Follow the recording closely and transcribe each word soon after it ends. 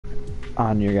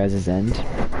on your guys' end.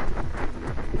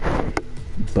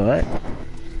 But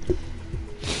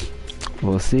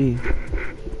we'll see.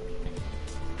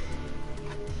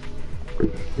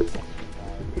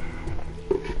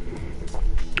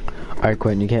 Alright,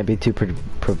 Quentin, you can't be too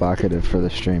provocative for the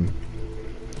stream.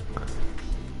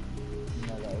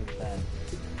 No, that was bad.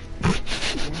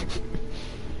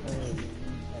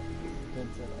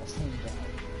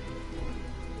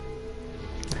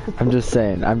 I'm just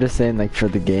saying, like, for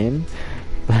the game,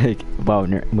 like, well,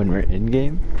 when we're in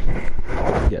game,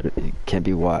 it can't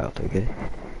be wild, okay?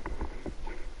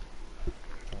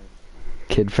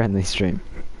 Kid-friendly stream.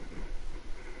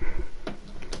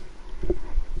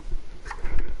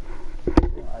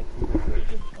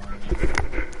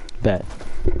 Bet.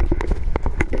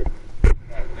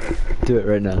 Do it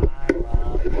right now. I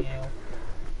love you.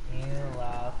 You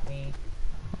love me.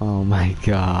 Oh my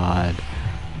god.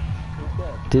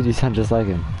 Dude, you sound just like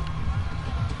him.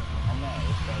 I know,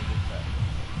 it's so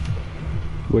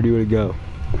good. Where do you want to go?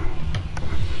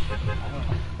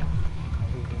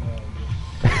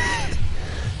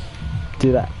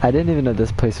 Dude, I didn't even know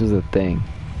this place was a thing.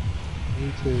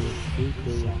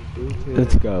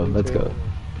 Let's go, let's go.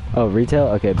 Oh, retail?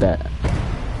 Okay, bet.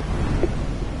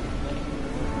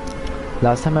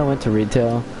 Last time I went to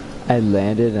retail, I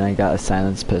landed and I got a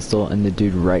silenced pistol and the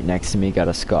dude right next to me got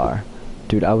a scar.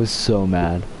 Dude, I was so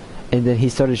mad. And then he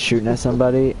started shooting at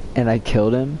somebody and I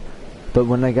killed him. But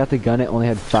when I got the gun, it only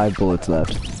had 5 bullets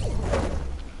left.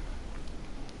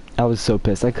 I was so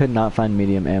pissed. I could not find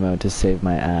medium ammo to save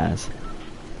my ass.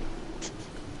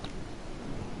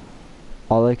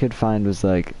 All I could find was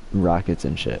like rockets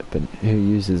and shit, but who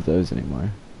uses those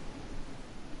anymore?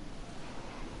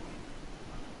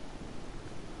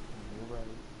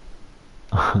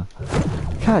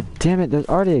 God damn it, there's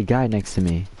already a guy next to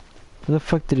me. Where the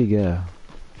fuck did he go?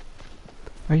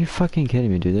 Are you fucking kidding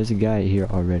me, dude? There's a guy here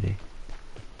already.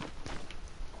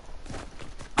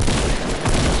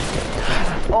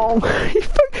 Oh my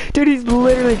fuck. Dude, he's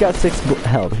literally got 6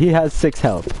 health. He has 6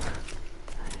 health.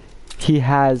 He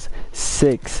has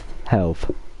 6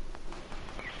 health.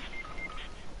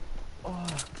 Oh,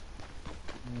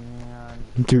 man.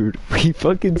 Dude, we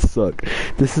fucking suck.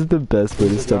 This is the best way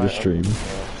to start a stream.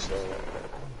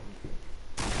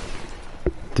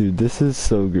 Dude, this is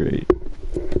so great.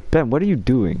 Ben, what are you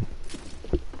doing?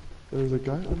 There's a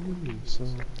guy under me, so...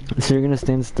 So you're gonna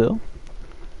stand still?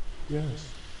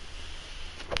 Yes.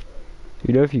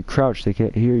 You know if you crouch, they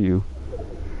can't hear you.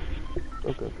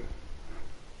 Okay.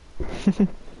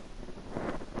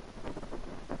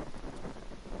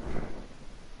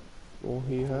 Well,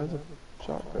 he has a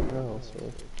shotgun now,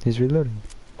 so... He's reloading.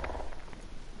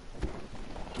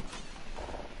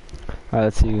 Alright,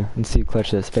 let's see you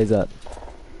clutch this. Phase up.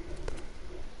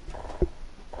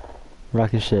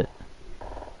 Rock his shit.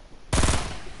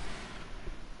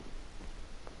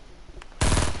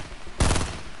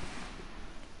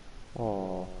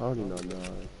 Oh, how did he not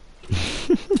die?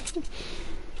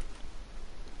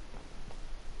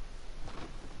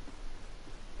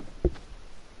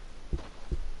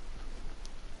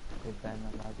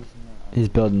 He's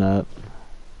building up.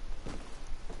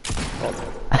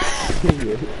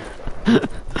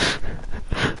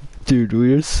 Dude,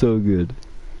 we are so good.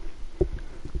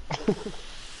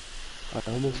 I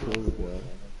almost killed the guy.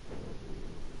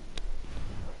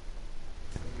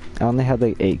 I only had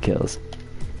like 8 kills.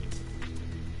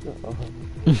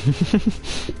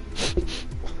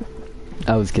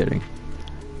 I was kidding.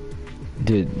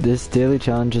 Dude, this daily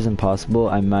challenge is impossible.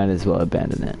 I might as well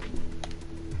abandon it.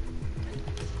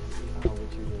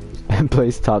 And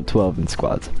place top 12 in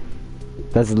squads.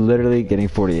 That's literally getting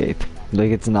 48th.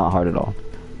 Like, it's not hard at all.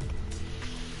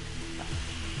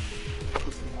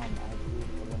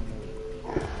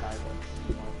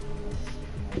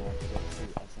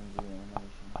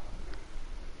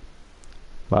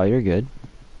 Wow, you're good.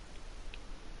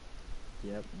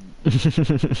 Yep.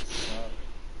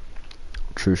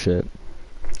 True shit.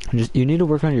 You need to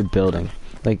work on your building.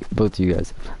 Like, both of you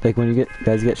guys. Like, when you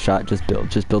guys get shot, just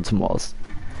build some walls.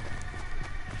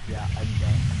 Yeah, I'm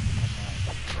done.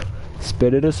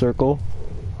 Spit in a circle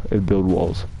and build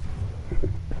walls.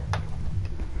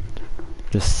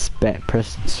 Just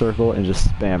press circle and just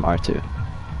spam R2.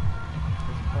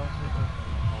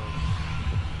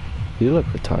 You look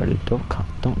retarded. Don't.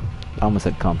 I almost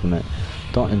said compliment.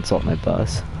 Don't insult my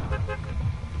boss.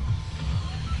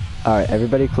 Alright,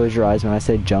 everybody close your eyes. When I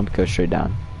say jump, go straight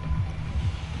down.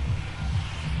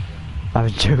 I'm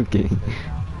joking.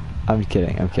 I'm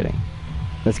kidding.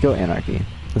 Let's go anarchy.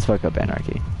 Let's fuck up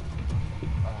anarchy.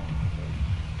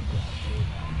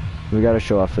 We gotta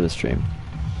show off for the stream.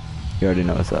 You already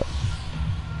know what's up.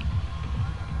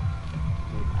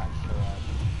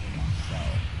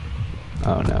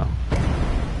 Oh no.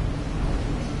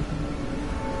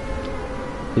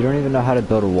 You don't even know how to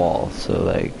build a wall, so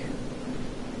like...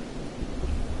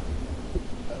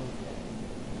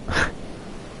 Okay.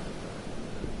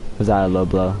 Was that a low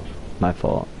blow? My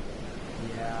fault.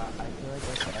 Yeah, I feel like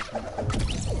I should ask my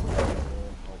favorite help.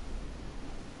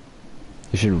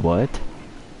 You should what? I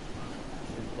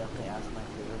should definitely ask my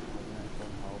favorite president for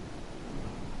help.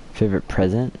 Favorite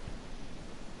present?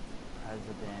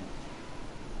 President.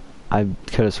 I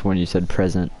could have sworn you said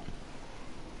present.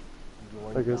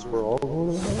 I guess we're all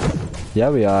going to the house? Yeah,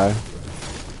 we are.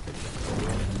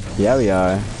 Yeah, we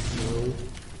are.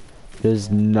 There's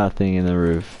nothing in the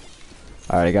roof.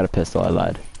 Alright, I got a pistol. I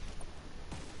lied.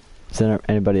 Is there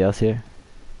anybody else here?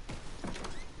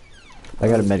 I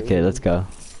got a med kit. Let's go.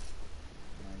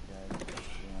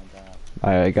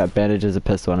 Alright, I got bandages, a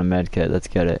pistol, and a med kit. Let's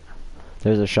get it.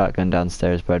 There's a shotgun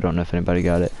downstairs, but I don't know if anybody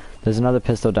got it. There's another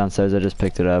pistol downstairs. I just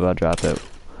picked it up. I'll drop it.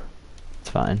 It's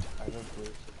fine.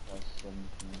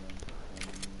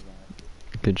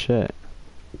 Good shit.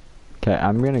 Okay,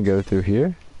 I'm gonna go through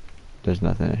here. There's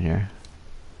nothing in here.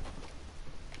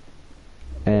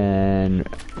 And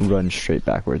run straight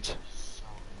backwards.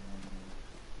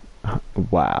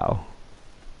 Wow.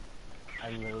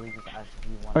 I literally just asked if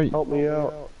you Are wanted you- Help me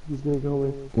out. He's gonna kill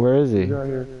me. Where is he? He's right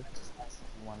here.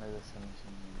 one of the submissions.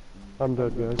 I'm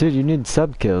dead, guys. Dude, you need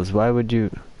sub kills. Why would you?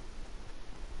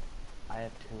 I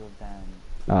have 2 of them.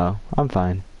 Oh, I'm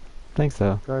fine. Thanks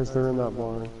though. Guys, they're in that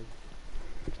barn.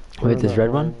 Wait, this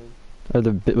red one? Or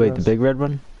the wait, the Yes. big red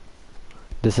one?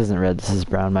 This isn't red. This is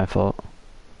brown. My fault.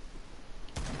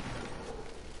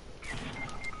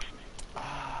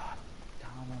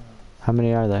 How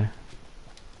many are there?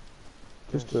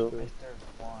 Just There's 2.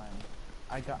 one.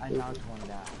 I knocked one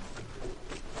down.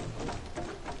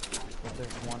 But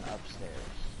there's one upstairs.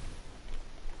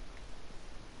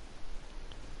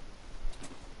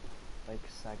 Like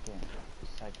second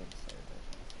stairs.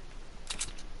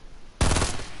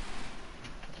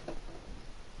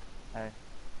 Hey.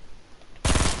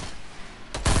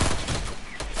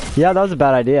 Yeah, that was a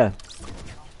bad idea.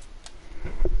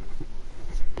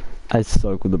 I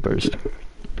suck with the burst.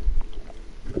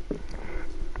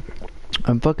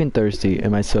 I'm fucking thirsty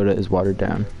and my soda is watered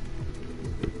down.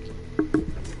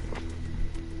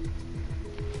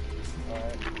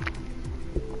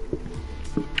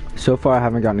 So far I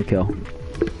haven't gotten a kill.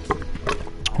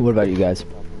 What about you guys?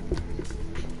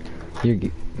 We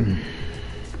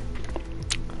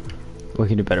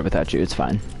can do better without you, it's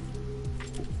fine.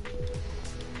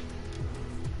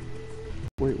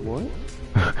 Wait, what?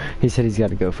 He said he's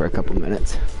got to go for a couple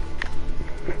minutes.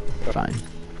 Fine.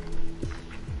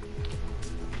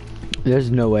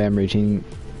 There's no way I'm reaching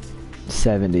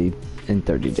 70 in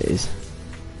 30 days.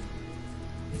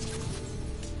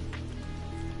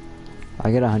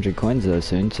 I get 100 coins though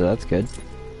soon, so that's good.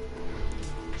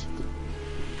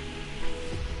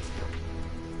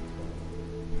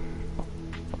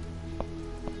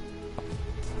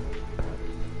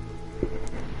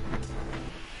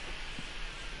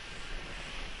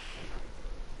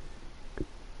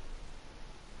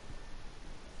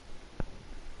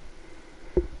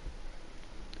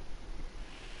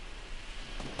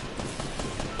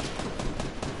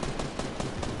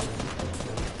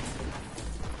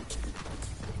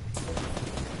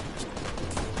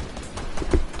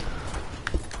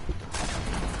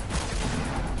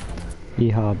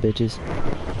 Yeehaw, bitches.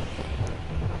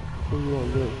 What do you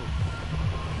want to do?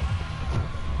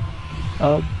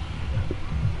 Oh.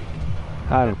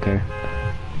 I don't care.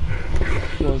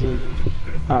 Wasn't.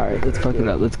 Alright, let's fuck it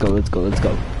up. Let's go, let's go, let's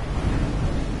go.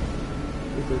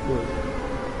 Okay, good.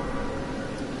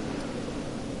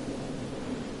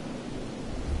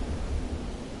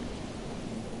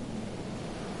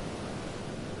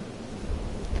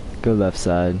 Go left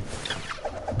side.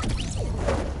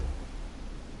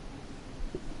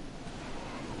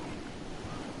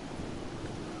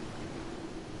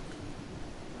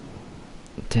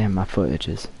 Damn, my foot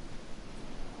itches.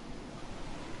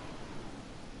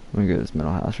 I'm gonna go to this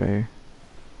middle house right here.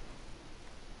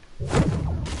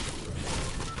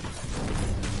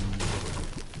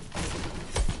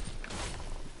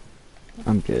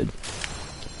 I'm good.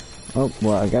 Oh,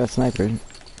 well, I got a sniper. Did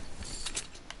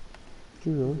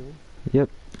you really? Yep.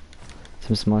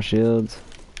 Some small shields.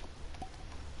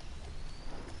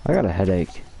 I got a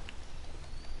headache.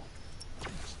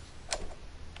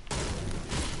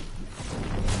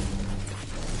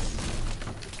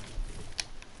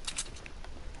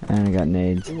 And I got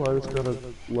nades. Oh, I just got a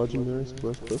legendary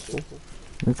suppressed pistol.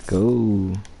 Let's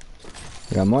go.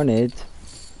 I got more nades.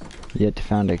 Yet to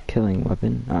find a killing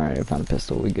weapon. Alright, I found a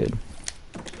pistol. We good.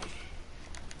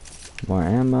 More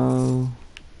ammo.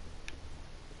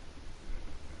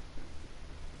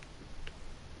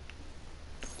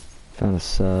 Found a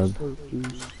sub.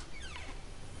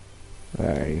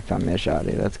 Alright, you found me a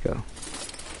shotty. Let's go.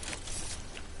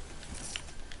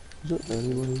 Is there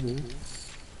anybody here?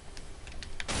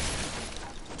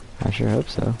 I sure hope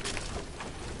so.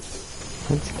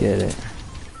 Let's get it.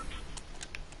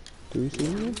 Do you see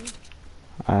me?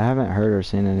 I haven't heard or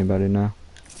seen anybody now.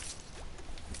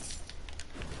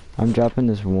 I'm dropping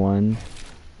this one,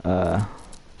 small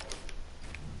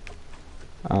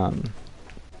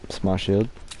shield.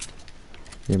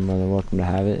 You're more than welcome to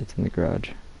have it. It's in the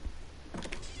garage.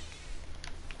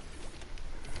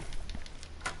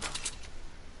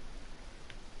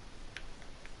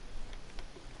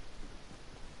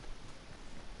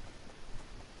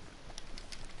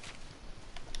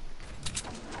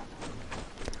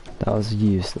 That was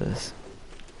useless.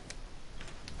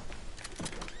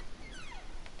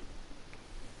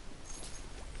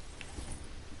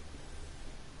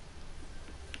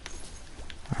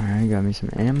 Alright, got me some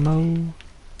ammo.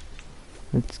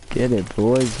 Let's get it,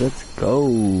 boys. Let's go.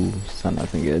 It's not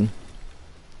nothing good.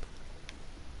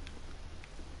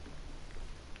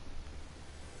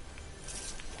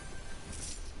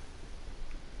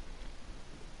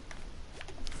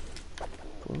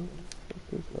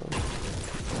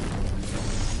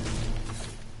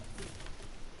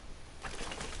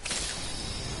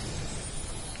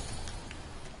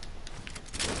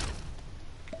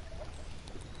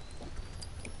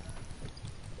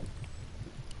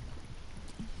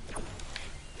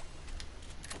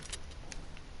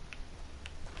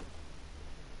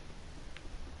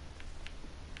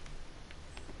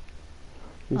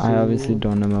 I obviously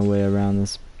don't know my way around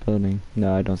this building.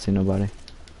 No, I don't see nobody.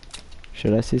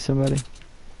 Should I see somebody?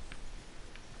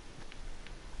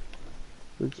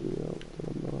 Freaks me out that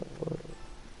I'm not, but...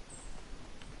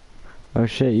 Oh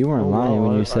shit, you weren't lying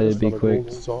when you said it'd be quick.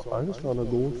 I just found a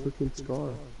gold freaking scar.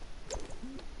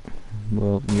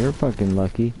 Well, you're fucking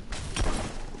lucky.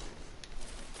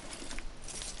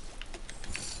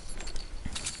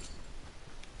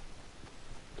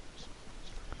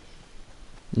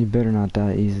 You better not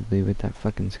die easily with that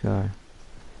fucking scar.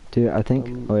 Dude, I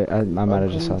think... wait, I might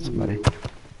have just saw somebody.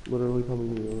 Literally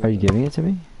coming to you. Are you giving it to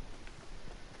me?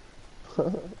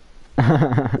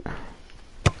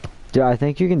 Dude, I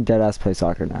think you can deadass play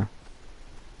soccer now.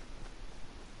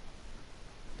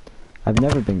 I've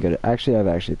never been good at... Actually, I've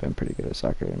actually been pretty good at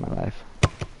soccer in my life.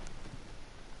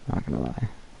 Not gonna lie.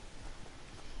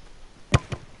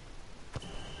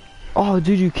 Oh,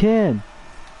 dude, you can!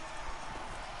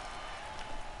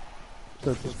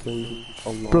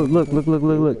 Bro, look.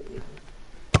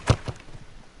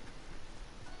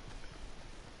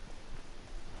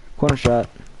 Corner shot.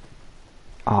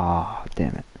 Ah,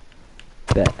 damn it.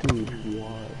 Bet. Dude,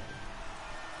 why?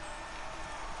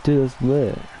 Dude, that's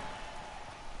lit.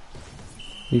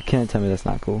 You can't tell me that's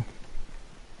not cool.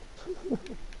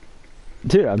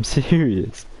 Dude, I'm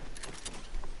serious.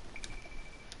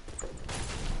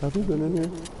 Have you been in here?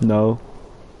 No.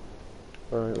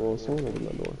 Alright, well, someone opened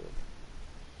that door.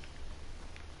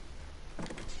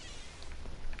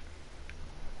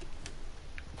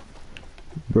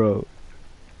 Bro,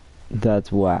 that's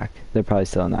whack. They're probably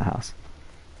still in that house.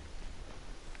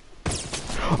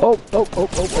 Oh.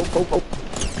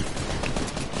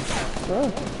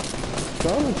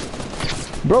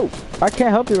 Thomas! Bro, I can't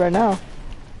help you right now.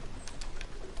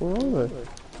 Where are they?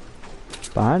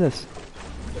 Behind us.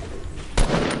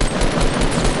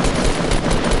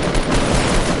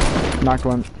 Knocked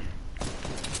one.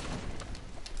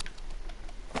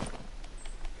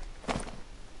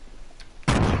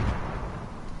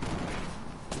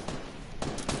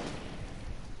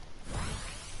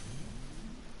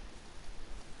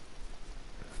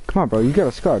 Come on, bro, you got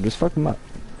a scar. Just fuck him up.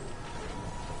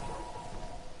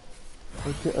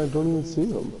 I don't even see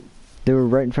them. They were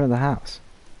right in front of the house.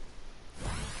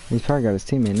 He's probably got his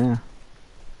teammate now.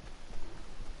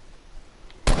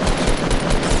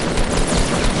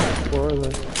 Where are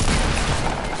they?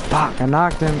 Fuck, I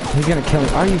knocked him. He's gonna kill me.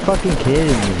 Are you fucking kidding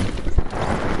me?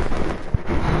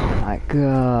 Oh my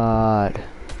god.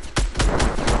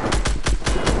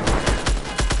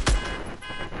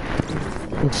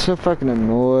 I'm so fucking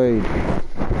annoyed.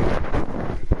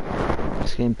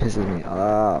 This game pisses me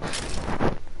off.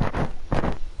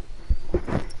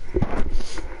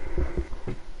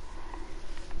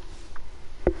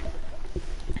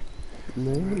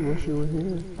 Man, wish you were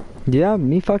here. Yeah,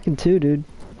 me fucking too, dude.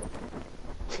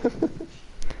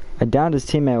 I downed his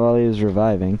teammate while he was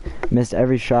reviving, missed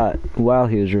every shot while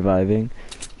he was reviving,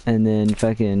 and then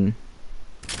fucking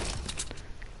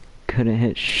couldn't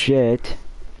hit shit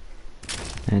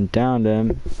and downed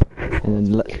him, and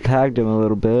then tagged him a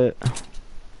little bit.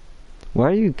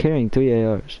 Why are you carrying 3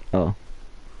 ARs? Oh.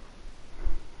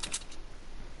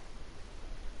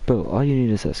 Bro, all you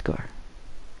need is that scar.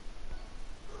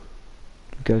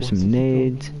 Grab some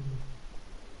nades.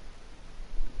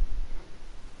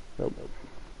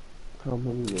 How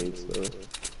many nades though?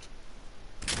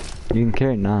 You can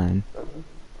carry 9.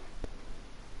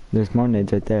 There's more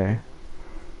nades right there.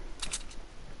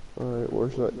 Alright, where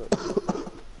should I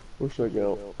where should I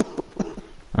go?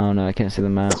 I don't know, I can't see the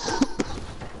map.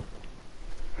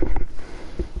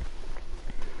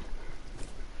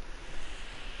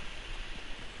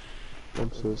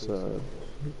 I'm so sad.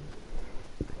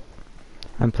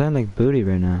 I'm playing like booty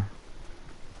right now.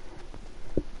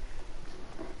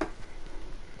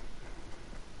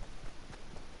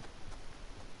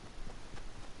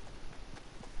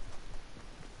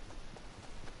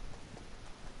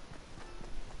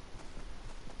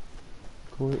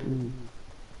 Quentin.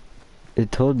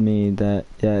 It told me that,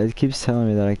 yeah, it keeps telling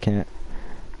me that I can't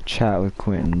chat with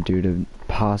Quentin due to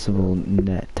possible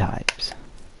net types.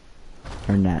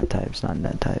 Or nat types, not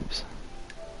net types.